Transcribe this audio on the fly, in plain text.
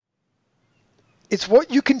it's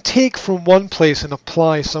what you can take from one place and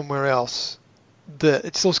apply somewhere else.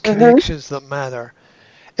 It's those Mm-hmm. connections that matter.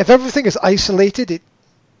 If everything is isolated,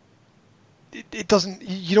 it doesn't.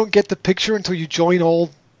 You don't get the picture until you join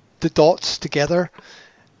all the dots together,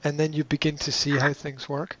 and then you begin to see how things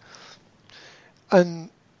work.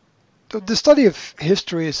 And the study of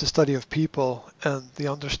history is the study of people and the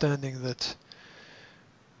understanding that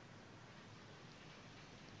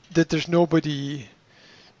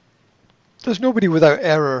there's nobody without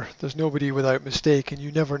error, there's nobody without mistake, and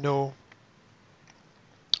you never know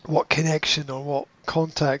what connection or what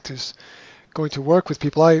contact is going to work with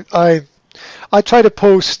people. I try to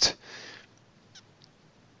post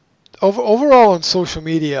overall on social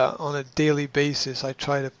media on a daily basis. I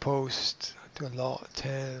try to post. I do a lot.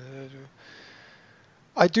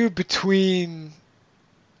 I do between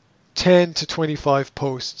 10 to 25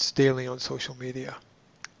 posts daily on social media.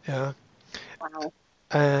 Yeah, Wow.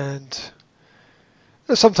 and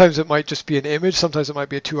sometimes it might just be an image. Sometimes it might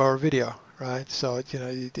be a 2-hour video. Right. So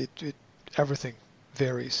everything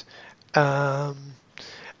varies. Um,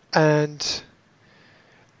 and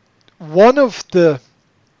one of the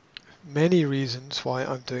many reasons why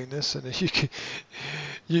I'm doing this, and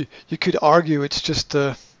you could argue it's just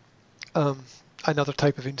another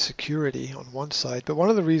type of insecurity on one side, but one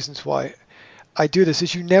of the reasons why I do this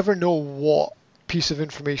is you never know what piece of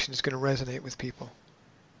information is going to resonate with people.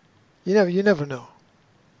 You never know,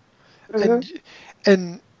 Mm-hmm.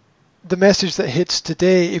 and the message that hits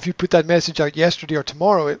today, if you put that message out yesterday or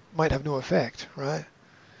tomorrow, it might have no effect, right?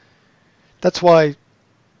 That's why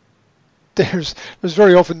there's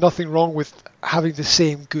very often nothing wrong with having the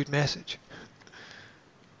same good message,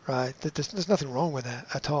 right? There's nothing wrong with that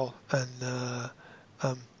at all, and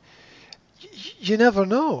um, you never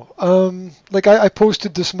know. Like I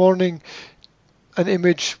posted this morning an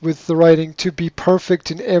image with the writing, "To be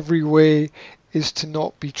perfect in every way is to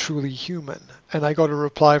not be truly human," and I got a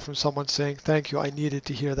reply from someone saying, "Thank you, I needed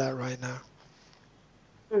to hear that right now."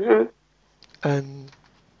 Mm-hmm. And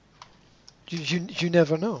you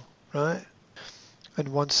never know, right?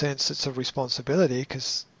 In one sense, it's a responsibility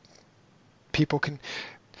because people can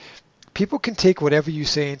people can take whatever you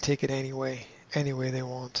say and take it any way they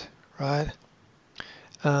want, right?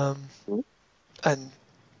 Um, and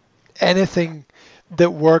anything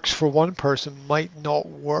that works for one person might not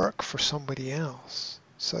work for somebody else.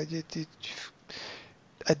 So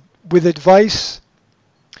uh, with advice,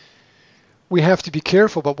 we have to be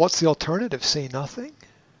careful. But what's the alternative? Say nothing.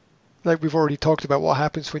 Like we've already talked about, what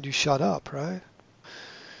happens when you shut up, right?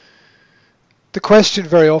 The question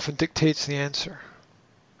very often dictates the answer.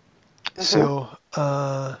 Mm-hmm. So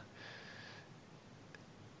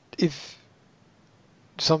if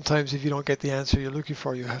sometimes if you don't get the answer you're looking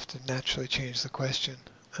for, you have to naturally change the question.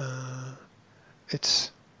 Uh,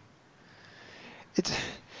 it's it's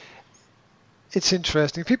it's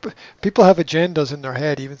interesting. People have agendas in their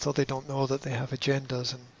head, even though they don't know that they have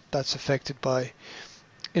agendas, and that's affected by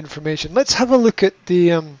information. Let's have a look at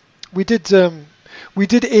the. We did we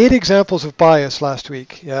did 8 examples of bias last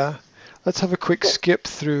week. Yeah. Let's have a quick skip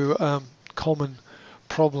through common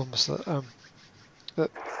problems that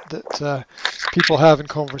people have in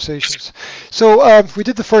conversations. So we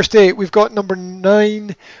did the first 8. We've got number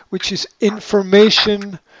 9, which is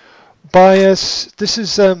information bias. This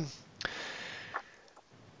is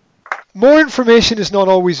more information is not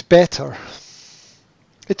always better.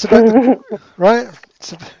 It's about the right.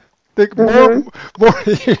 It's like Mm-hmm. more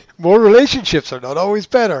more relationships are not always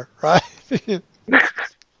better, right?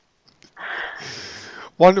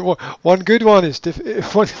 one good one is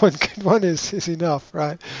one good one is enough,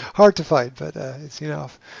 right? Hard to find, but it's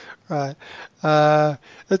enough, right?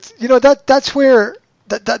 That's that's where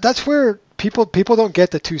that's where people don't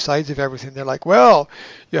get the two sides of everything. They're like, well,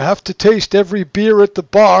 you have to taste every beer at the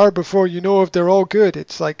bar before you know if they're all good.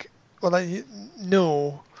 It's like, well,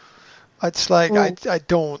 no. It's like Mm. I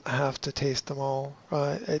don't have to taste them all,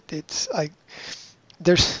 right? It's I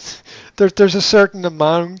there's there's a certain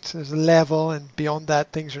amount, there's a level, and beyond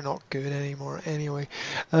that, things are not good anymore. Anyway,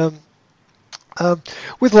 um, um,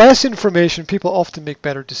 with less information, people often make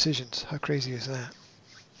better decisions. How crazy is that?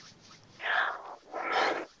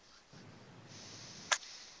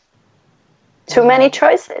 Too many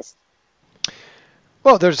choices.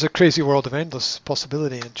 Well, there's a crazy world of endless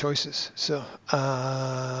possibility and choices. So,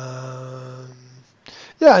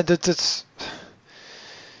 yeah, that's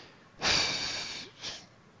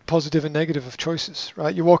positive and negative of choices,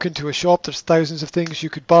 right? You walk into a shop, there's thousands of things you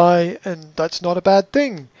could buy, and that's not a bad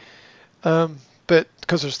thing. But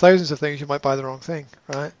because there's thousands of things, you might buy the wrong thing,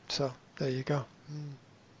 right? So there you go.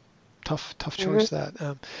 Tough Mm-hmm. choice that.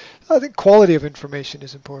 I think quality of information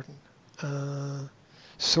is important.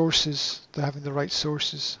 Sources, having the right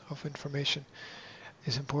sources of information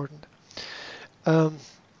is important.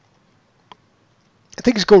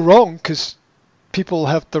 Things go wrong because people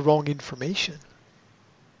have the wrong information.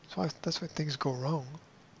 So that's why things go wrong.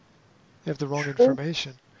 They have the wrong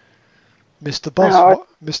information. Missed the bus.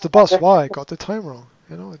 Missed the bus. Why? Got the time wrong.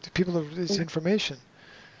 The people have this information.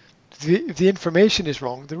 If the information is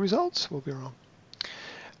wrong, the results will be wrong.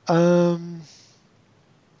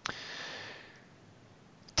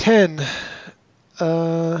 10.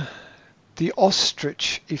 The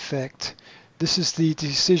ostrich effect. This is the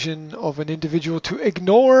decision of an individual to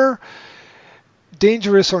ignore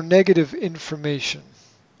dangerous or negative information,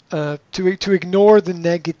 to ignore the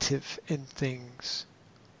negative in things,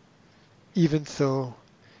 even though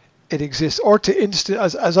it exists, or to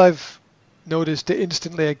as I've noticed, to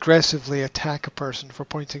instantly aggressively attack a person for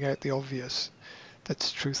pointing out the obvious.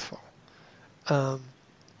 That's truthful. So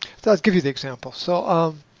I'll give you the example.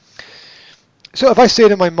 So if I say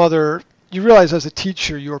to my mother, you realize as a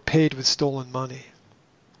teacher you are paid with stolen money.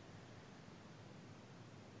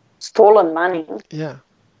 Stolen money? Yeah.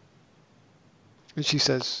 And she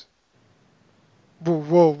says,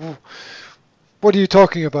 whoa, what are you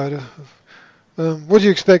talking about? What do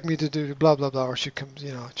you expect me to do? Blah, blah, blah. Or she comes,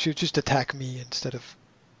 she'll just attack me instead of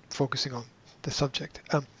focusing on the subject.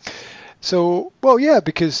 So, well, yeah,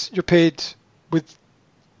 because you're paid with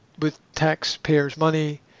taxpayers'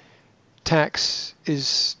 money. Tax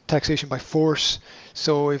is taxation by force.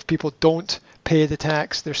 So if people don't pay the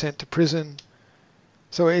tax, they're sent to prison.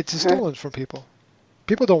 So it's stolen from people.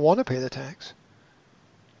 People don't want to pay the tax.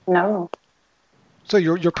 No. So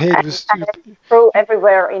you're paid with. True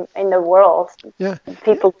everywhere in the world. Yeah.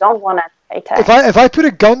 People don't want to pay tax. If I put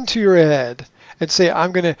a gun to your head and say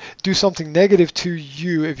I'm going to do something negative to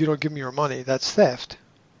you if you don't give me your money, that's theft.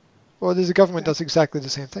 Well, the government does exactly the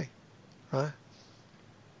same thing, right?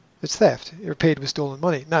 It's theft. You're paid with stolen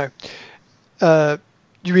money. Now,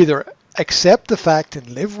 you either accept the fact and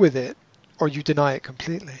live with it, or you deny it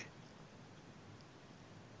completely.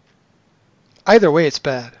 Either way, it's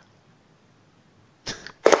bad.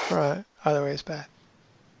 Right. Either way, it's bad.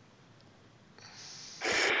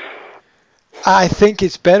 I think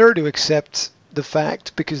it's better to accept the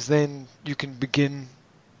fact, because then you can begin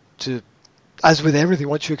to, as with everything,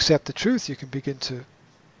 once you accept the truth, you can begin to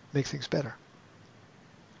make things better.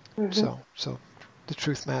 So the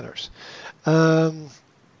truth matters.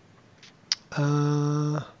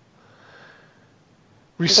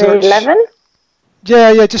 Research. 11?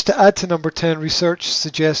 Yeah, just to add to number 10, research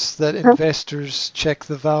suggests that investors check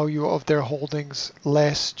the value of their holdings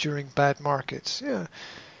less during bad markets. Yeah,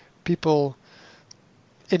 people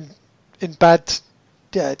in bad,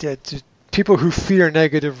 people who fear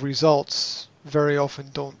negative results very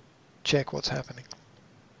often don't check what's happening.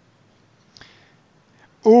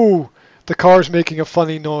 Ooh, the car's making a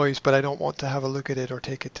funny noise, but I don't want to have a look at it or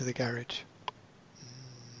take it to the garage.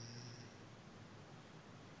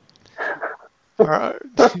 All right.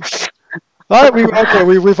 Right,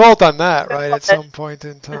 we've all done that, right, at some point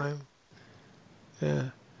in time.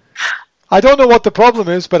 Yeah. I don't know what the problem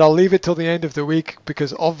is, but I'll leave it till the end of the week,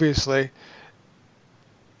 because obviously,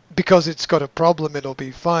 because it's got a problem, it'll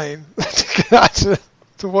be fine. So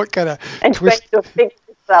what kind of and twist? to fix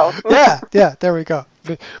itself. Yeah, there we go.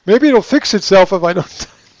 Maybe it'll fix itself if I don't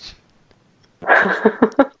touch.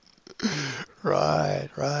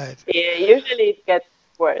 Right. Yeah, usually it gets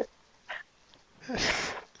worse.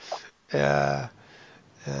 Yeah.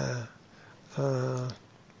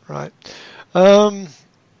 Right.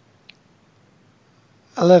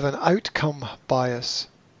 11, outcome bias.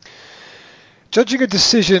 Judging a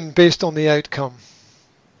decision based on the outcome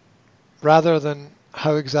rather than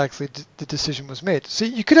how exactly the decision was made. See,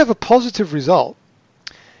 you could have a positive result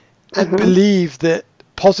and believe that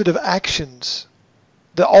positive actions,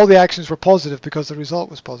 that all the actions were positive because the result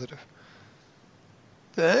was positive.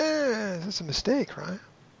 That's a mistake, right?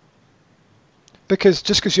 Because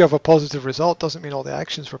just because you have a positive result doesn't mean all the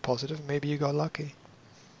actions were positive. Maybe you got lucky.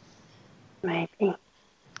 Maybe.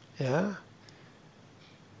 Yeah.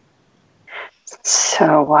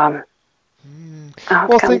 So, well,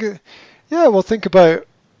 think about,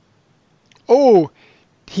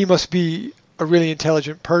 he must be a really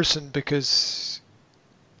intelligent person because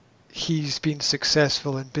he's been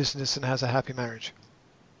successful in business and has a happy marriage.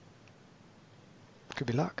 Could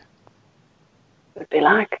be luck. Could be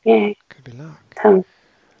luck, yeah. Could be luck.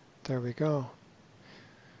 There we go.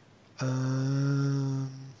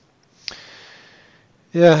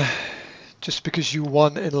 Yeah, just because you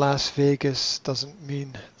won in Las Vegas doesn't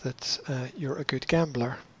mean that you're a good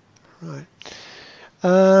gambler. Right.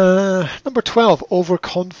 Number 12,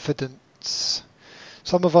 overconfident.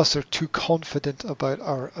 Some of us are too confident about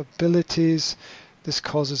our abilities. This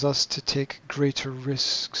causes us to take greater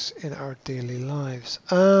risks in our daily lives.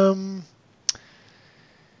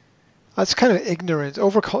 That's kind of ignorance.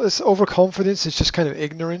 Overconfidence is just kind of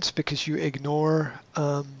ignorance because you ignore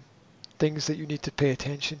things that you need to pay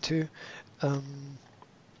attention to.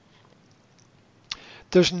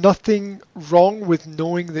 There's nothing wrong with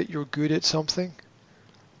knowing that you're good at something.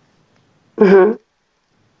 Mm-hmm.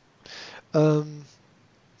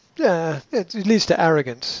 Yeah, it leads to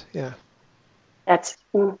arrogance. Yeah, That's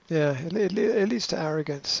yeah, it leads to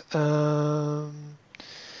arrogance.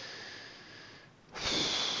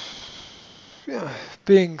 Yeah,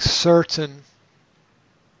 being certain,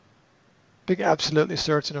 being absolutely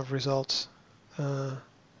certain of results. Yeah,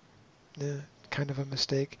 kind of a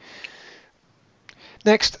mistake.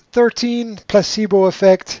 Next, 13, placebo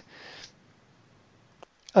effect.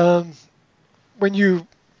 When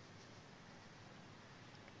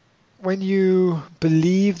you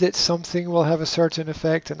believe that something will have a certain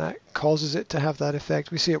effect and that causes it to have that effect,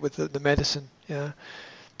 we see it with the medicine. Yeah,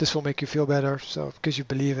 this will make you feel better. So because you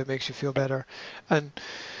believe it makes you feel better, and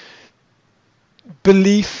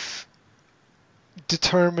belief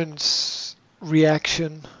determines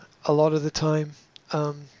reaction a lot of the time.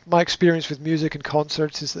 My experience with music and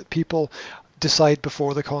concerts is that people decide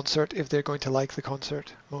before the concert if they're going to like the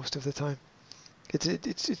concert most of the time.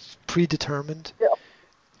 It's predetermined.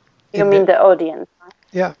 You mean the audience?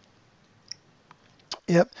 Yeah.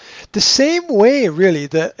 Yep. The same way, really,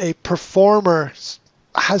 that a performer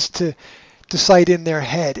has to decide in their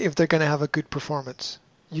head if they're going to have a good performance.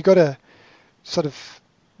 You got to sort of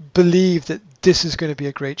believe that this is going to be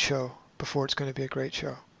a great show before it's going to be a great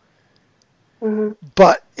show. Mm-hmm.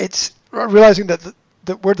 But it's realizing that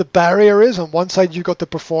where the barrier is, on one side you've got the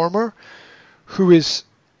performer who is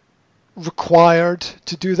required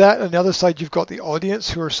to do that, and on the other side you've got the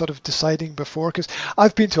audience who are sort of deciding before. Because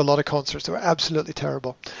I've been to a lot of concerts that were absolutely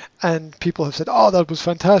terrible, and people have said, "Oh, that was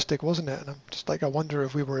fantastic, wasn't it?" And I'm just like, I wonder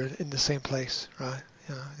if we were in the same place, right?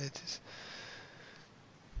 Yeah, it is.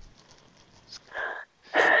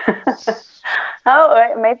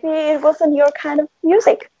 Oh, maybe it wasn't your kind of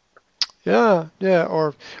music. Yeah, yeah.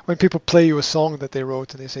 Or when people play you a song that they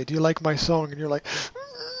wrote and they say, "Do you like my song?" and you're like,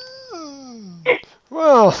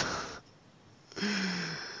 "Well."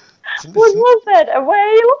 What was that? A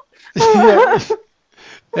whale?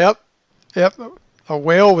 Yeah. Yep. A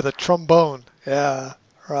whale with a trombone. Yeah.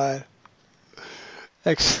 Right.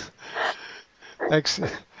 Excellent.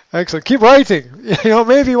 Keep writing.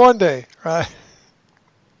 Maybe one day. Right.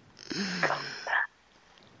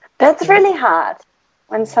 That's really hard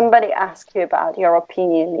when somebody asks you about your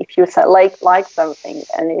opinion. If you say, like something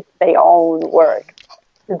and it's their own work,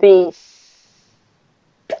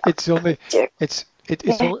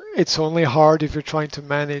 It's only hard if you're trying to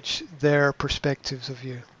manage their perspectives of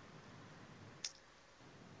you.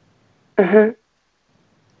 Mm-hmm.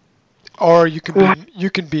 Or you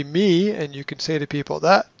can be me and you can say to people,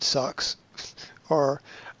 that sucks, or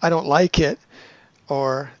I don't like it,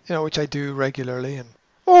 or which I do regularly. And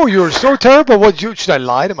oh, you're so terrible. Should I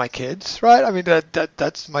lie to my kids? Right? I mean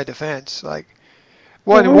that's my defense. Like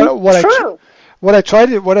what I'll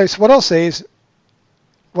say is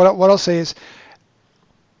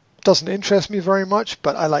doesn't interest me very much,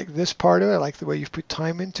 but I like this part of it. I like the way you've put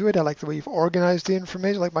time into it. I like the way you've organized the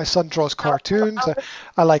information. Like my son draws cartoons.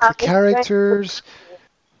 I like the characters.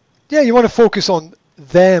 Yeah, you want to focus on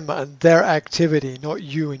them and their activity, not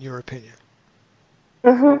you and your opinion.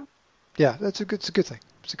 Mm-hmm. Yeah, it's a good thing.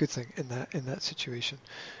 It's a good thing in that situation.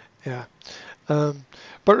 Yeah.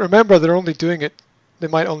 But remember, they're only doing it. They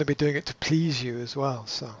might only be doing it to please you as well.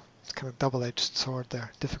 So it's kind of double-edged sword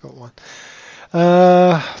there. Difficult one.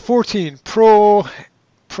 14, pro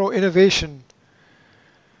innovation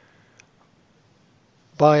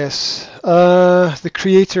bias. The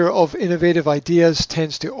creator of innovative ideas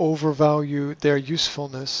tends to overvalue their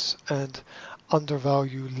usefulness and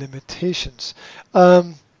undervalue limitations.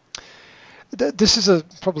 This is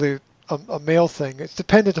probably a male thing. It's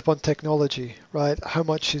dependent upon technology, right? How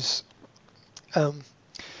much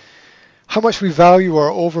we value or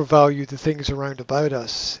overvalue the things around about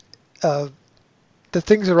us. The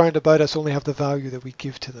things around about us only have the value that we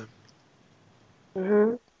give to them.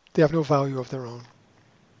 Mm-hmm. They have no value of their own.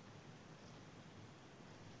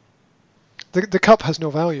 The cup has no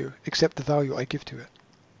value except the value I give to it.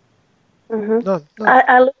 Mm-hmm. None.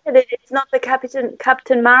 I look at it. It's not the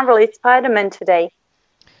Captain Marvel. It's Spider-Man today.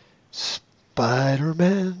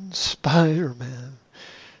 Spider-Man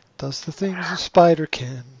does the things a spider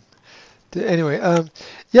can. Anyway,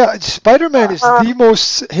 yeah, Spider-Man is the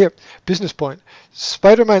most here. Business point.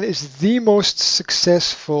 Spider-Man is the most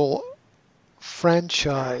successful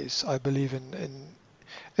franchise, I believe in.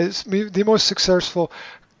 It's the most successful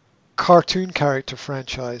cartoon character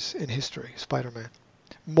franchise in history. Spider-Man,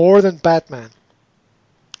 more than Batman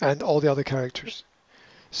and all the other characters.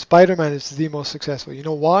 Spider-Man is the most successful. You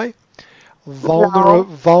know why? No.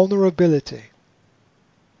 Vulnerability.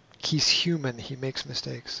 He's human. He makes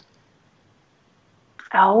mistakes.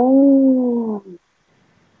 Oh.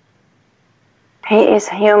 He is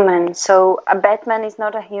human. So a Batman is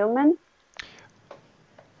not a human?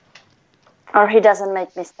 Or he doesn't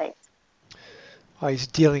make mistakes? Oh, he's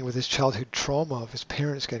dealing with his childhood trauma of his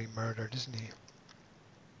parents getting murdered, isn't he?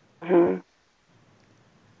 Mm-hmm.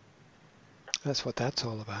 That's what that's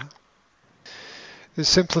all about. The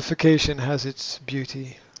simplification has its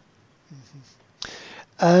beauty.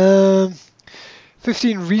 15,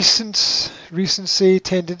 recency,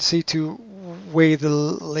 tendency to weigh the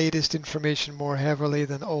latest information more heavily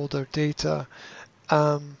than older data.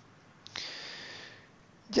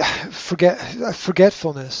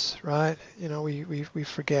 Forgetfulness, right? You know, we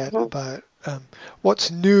forget about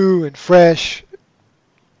what's new and fresh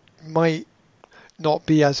might not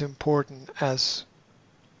be as important as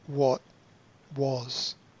what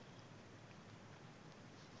was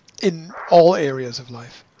in all areas of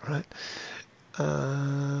life, right?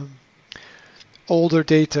 Older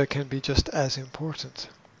data can be just as important.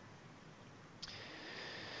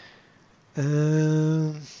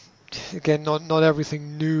 Again, not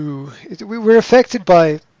everything new. We're affected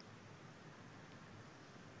by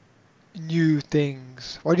new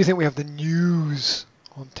things. Why do you think we have the news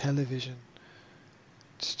on television?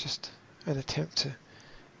 It's just an attempt to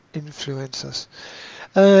influence us.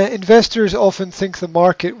 Investors often think the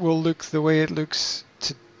market will look the way it looks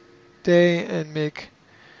today and make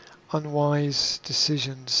unwise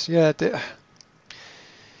decisions. Yeah,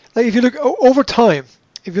 like if you look over time,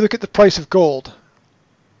 if you look at the price of gold,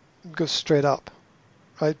 it goes straight up,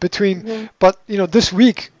 right? But this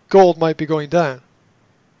week gold might be going down,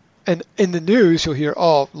 and in the news you'll hear,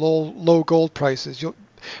 oh, low gold prices.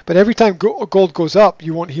 But every time gold goes up,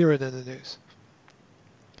 you won't hear it in the news.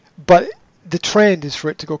 But the trend is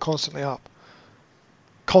for it to go constantly up.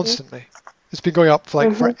 Constantly. It's been going up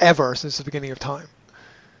for forever, since the beginning of time.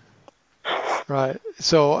 Right.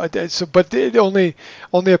 But it only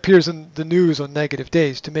appears in the news on negative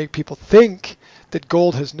days to make people think that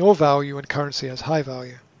gold has no value and currency has high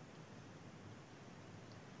value.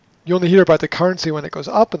 You only hear about the currency when it goes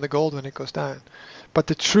up and the gold when it goes down. But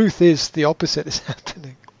the truth is the opposite is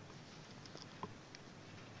happening.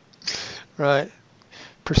 Right.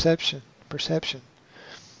 Perception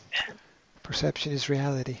is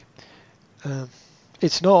reality.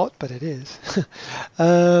 It's not, but it is.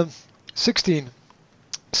 16.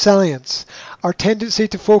 Salience. Our tendency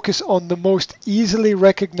to focus on the most easily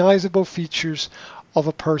recognizable features of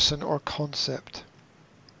a person or concept.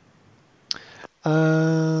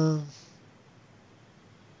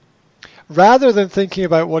 Rather than thinking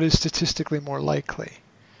about what is statistically more likely.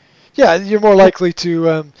 Yeah, you're more likely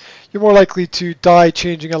to die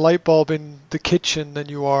changing a light bulb in the kitchen than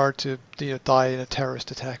you are to die in a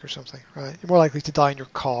terrorist attack or something, right? You're more likely to die in your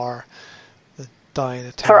car than die in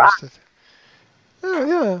a terrorist attack.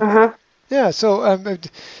 Oh, yeah. Yeah, so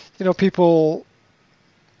people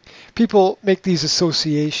make these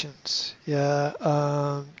associations,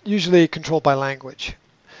 usually controlled by language.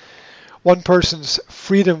 One person's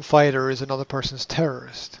freedom fighter is another person's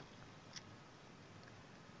terrorist.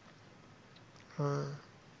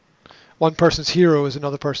 One person's hero is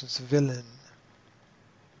another person's villain.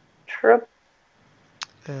 True.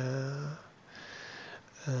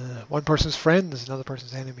 One person's friend is another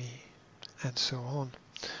person's enemy, and so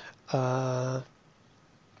on.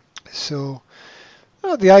 So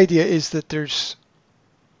the idea is that there's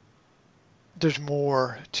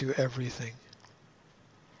more to everything.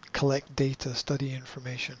 Collect data, study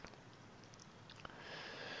information.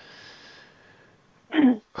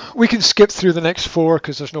 We can skip through the next 4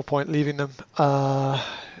 because there's no point leaving them.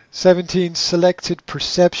 17, selected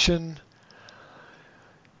perception.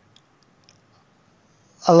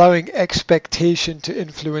 Allowing expectation to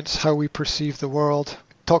influence how we perceive the world.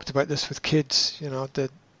 Talked about this with kids, that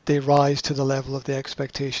they rise to the level of the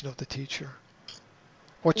expectation of the teacher.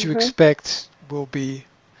 What you expect will be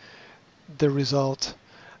the result.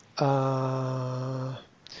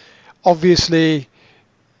 Obviously,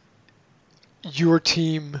 your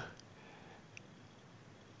team.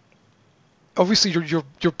 Obviously,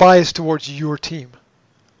 you're biased towards your team.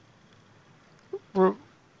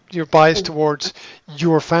 You're biased towards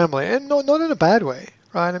your family, and not in a bad way,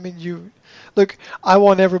 right? I mean, Look, I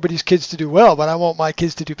want everybody's kids to do well, but I want my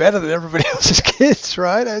kids to do better than everybody else's kids,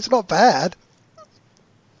 right? It's not bad,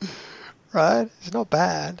 right? It's not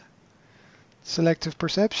bad. Selective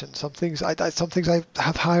perception. Some things I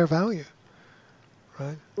have higher value,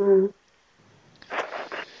 right? Mm.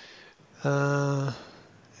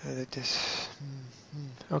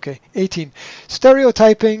 Okay, 18.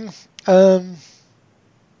 Stereotyping.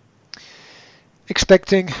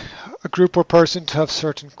 Expecting a group or person to have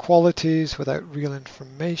certain qualities without real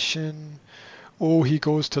information. Oh, he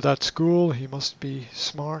goes to that school, he must be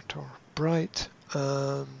smart or bright.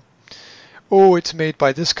 Oh, it's made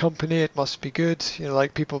by this company, it must be good. You know,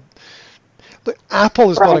 like people. Look,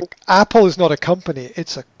 Apple is not a company,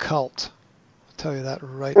 it's a cult. I'll tell you that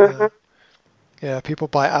right now. Yeah, people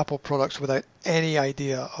buy Apple products without any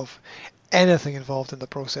idea of anything involved in the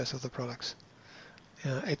process of the products.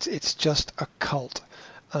 Yeah, it's just a cult.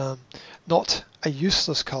 Not a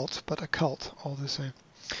useless cult, but a cult all the same.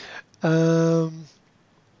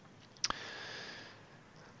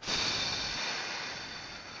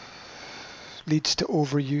 Leads to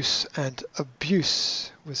overuse and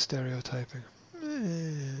abuse with stereotyping.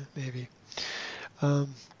 Maybe.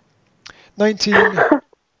 19.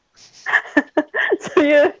 So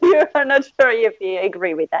you are not sure if you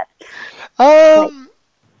agree with that.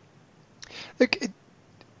 Look,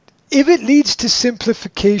 if it leads to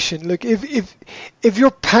simplification, look, if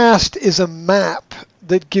your past is a map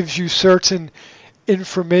that gives you certain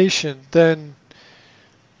information, then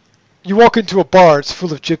you walk into a bar, it's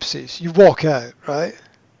full of gypsies. You walk out, right?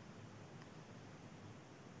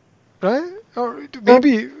 Right? Or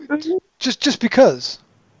maybe just because.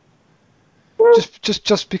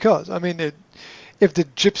 Just because. I mean, if the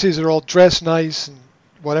gypsies are all dressed nice and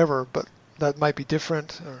whatever, but that might be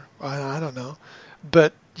different, or I don't know.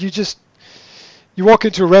 But you walk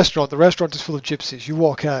into a restaurant, the restaurant is full of gypsies. You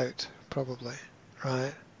walk out, probably,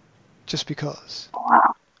 right? Just because.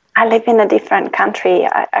 Wow. I live in a different country.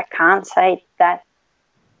 I can't say that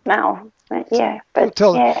now. Yeah, but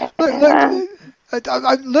yeah.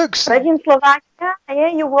 Look. But in Slovakia, yeah,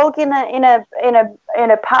 you walk in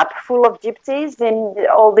a pub full of gypsies in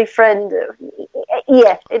all different.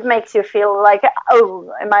 Yeah, it makes you feel like,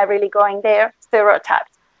 oh, am I really going there?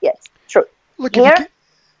 Stereotypes. Yes, true. Look, here,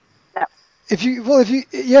 no.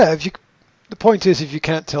 The point is, if you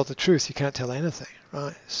can't tell the truth, you can't tell anything,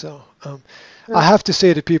 right? So, I have to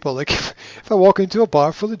say to people, like, if I walk into a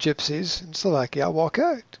bar full of gypsies in Slovakia, I walk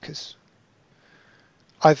out because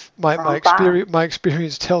my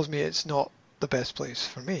experience tells me it's not the best place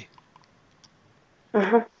for me.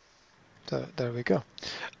 So there we go.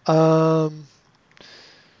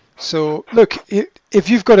 So look, if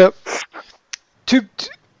you've got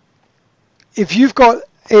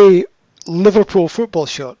a Liverpool football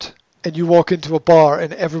shirt and you walk into a bar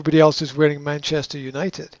and everybody else is wearing Manchester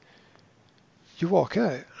United, you walk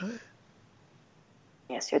out, right?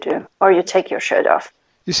 Yes, you do. Or you take your shirt off.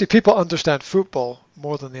 You see, people understand football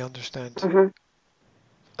more than they understand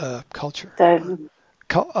culture.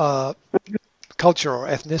 Culture or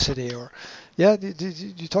ethnicity, or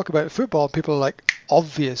you talk about football, and people are like,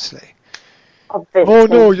 obviously. Oh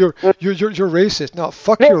no, you're racist. No,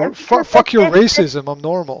 fuck your racism. I'm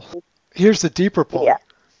normal. Here's the deeper point. Yeah.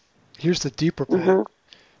 Here's the deeper point.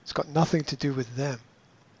 It's got nothing to do with them.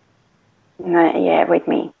 Yeah, with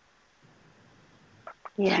me.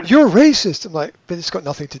 Yeah. You're racist. I'm like, but it's got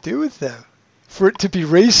nothing to do with them. For it to be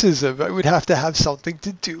racism, it would have to have something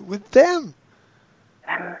to do with them.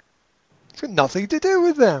 It's got nothing to do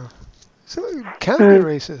with them. So it can't be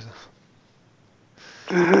racism.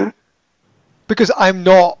 Because I'm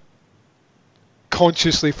not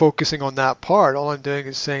consciously focusing on that part. All I'm doing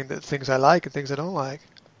is saying that things I like and things I don't like.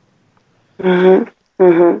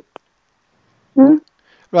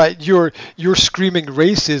 Right, you're screaming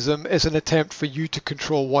racism as an attempt for you to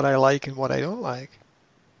control what I like and what I don't like.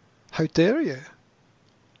 How dare you?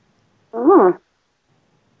 Am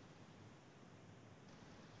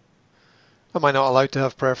I not allowed to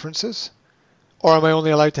have preferences? Or am I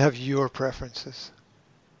only allowed to have your preferences?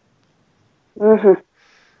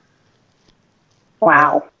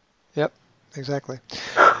 Wow. Yep, exactly.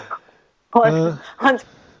 On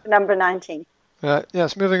number 19.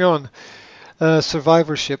 Yes, moving on.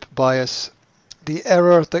 Survivorship bias. The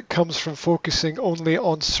error that comes from focusing only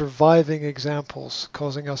on surviving examples,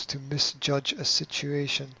 causing us to misjudge a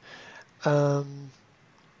situation.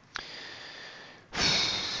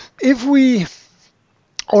 If we,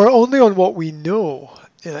 or only on what we know,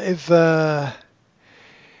 if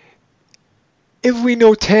we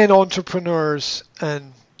know 10 entrepreneurs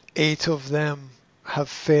and 8 of them have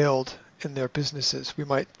failed in their businesses, we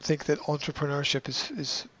might think that entrepreneurship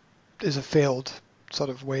is is a failed sort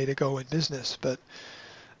of way to go in business, but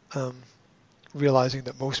realizing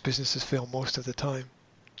that most businesses fail most of the time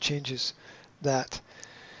changes that.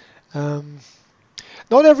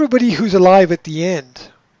 Not everybody who's alive at the end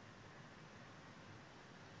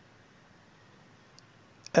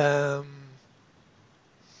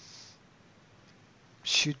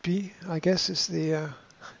should be, I guess, is the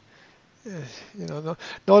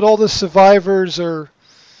not all the survivors are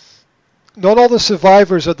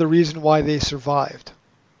the reason why they survived,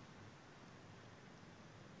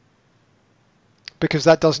 because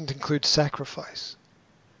that doesn't include sacrifice.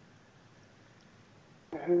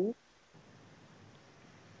 Mm-hmm.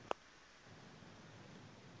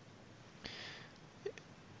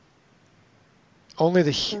 Only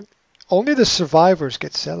the survivors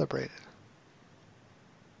get celebrated.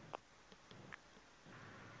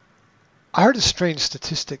 I heard a strange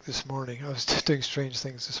statistic this morning. I was doing strange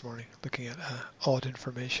things this morning, looking at odd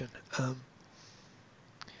information.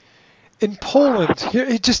 In Poland, here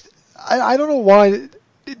I don't know why.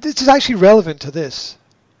 This is actually relevant to this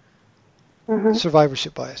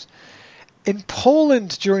survivorship bias. In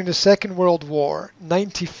Poland during the Second World War,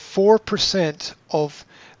 94% of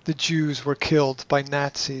the Jews were killed by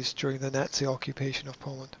Nazis during the Nazi occupation of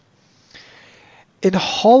Poland. In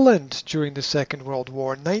Holland during the Second World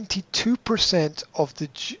War, 92% of the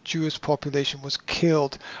Jewish population was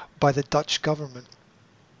killed by the Dutch government.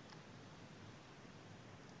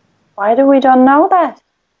 Why do we don't know that?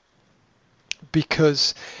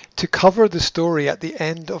 Because to cover the story at the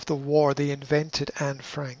end of the war, they invented Anne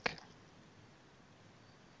Frank.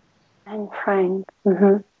 Anne Frank.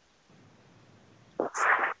 Mm-hmm.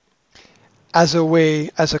 As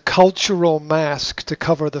a cultural mask to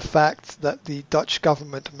cover the fact that the Dutch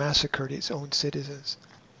government massacred its own citizens.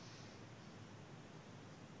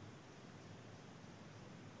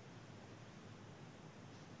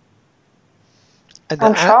 And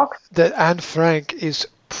I'm shocked. That Anne Frank is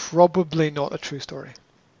probably not a true story.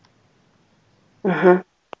 Mm-hmm.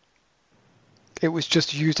 It was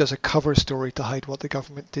just used as a cover story to hide what the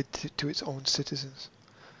government did to its own citizens.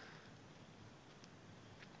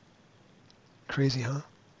 Crazy, huh?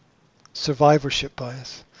 Survivorship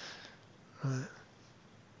bias. Right.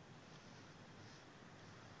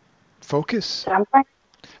 Focus.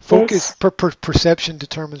 Focus. Yes. Perception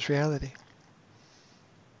determines reality.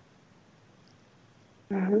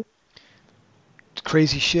 Mm-hmm.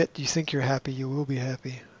 Crazy shit. You think you're happy, you will be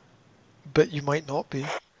happy. But you might not be.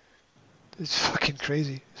 It's fucking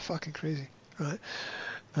crazy. It's fucking crazy. Right.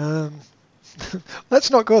 Let's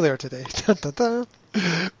not go there today. Dun, dun, dun.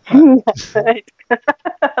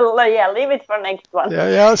 Yeah, leave it for next one.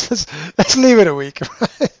 Yeah. Let's leave it a week.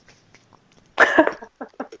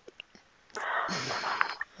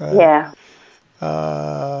 Yeah.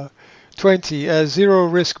 20. Zero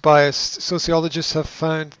risk bias. Sociologists have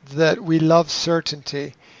found that we love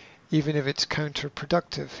certainty, even if it's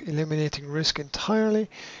counterproductive. Eliminating risk entirely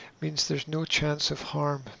means there's no chance of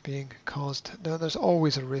harm being caused. Now, there's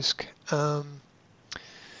always a risk. There's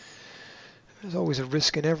always a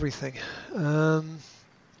risk in everything.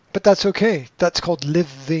 But that's okay. That's called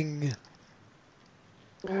living.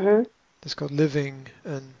 Mm-hmm. It's called living,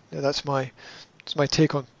 and that's my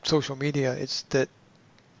take on social media. It's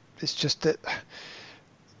just that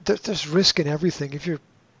there's risk in everything. If you're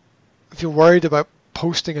worried about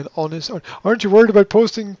posting an honest, aren't you worried about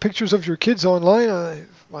posting pictures of your kids online?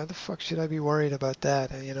 Why the fuck should I be worried about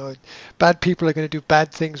that? Bad people are going to do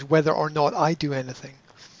bad things whether or not I do anything.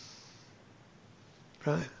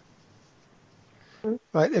 Right. Mm-hmm.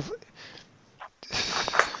 Right. If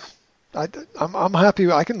I'm happy,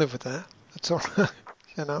 I can live with that. That's all right.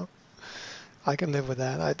 I can live with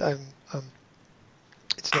that.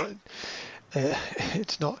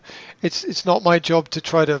 It's not my job to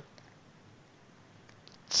try to.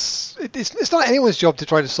 It's not anyone's job to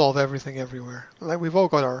try to solve everything everywhere. Like, we've all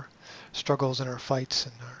got our struggles and our fights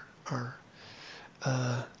and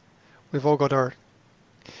we've all got our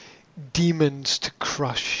demons to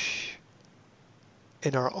crush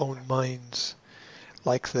in our own minds,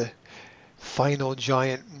 like the final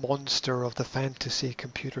giant monster of the fantasy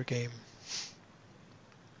computer game.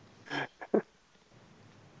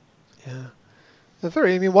 Yeah.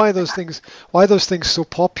 Why are those things so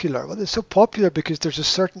popular? Well, they're so popular because there's a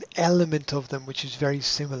certain element of them which is very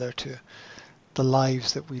similar to the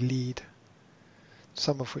lives that we lead,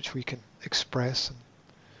 some of which we can express and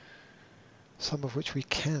some of which we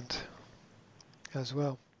can't as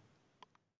well.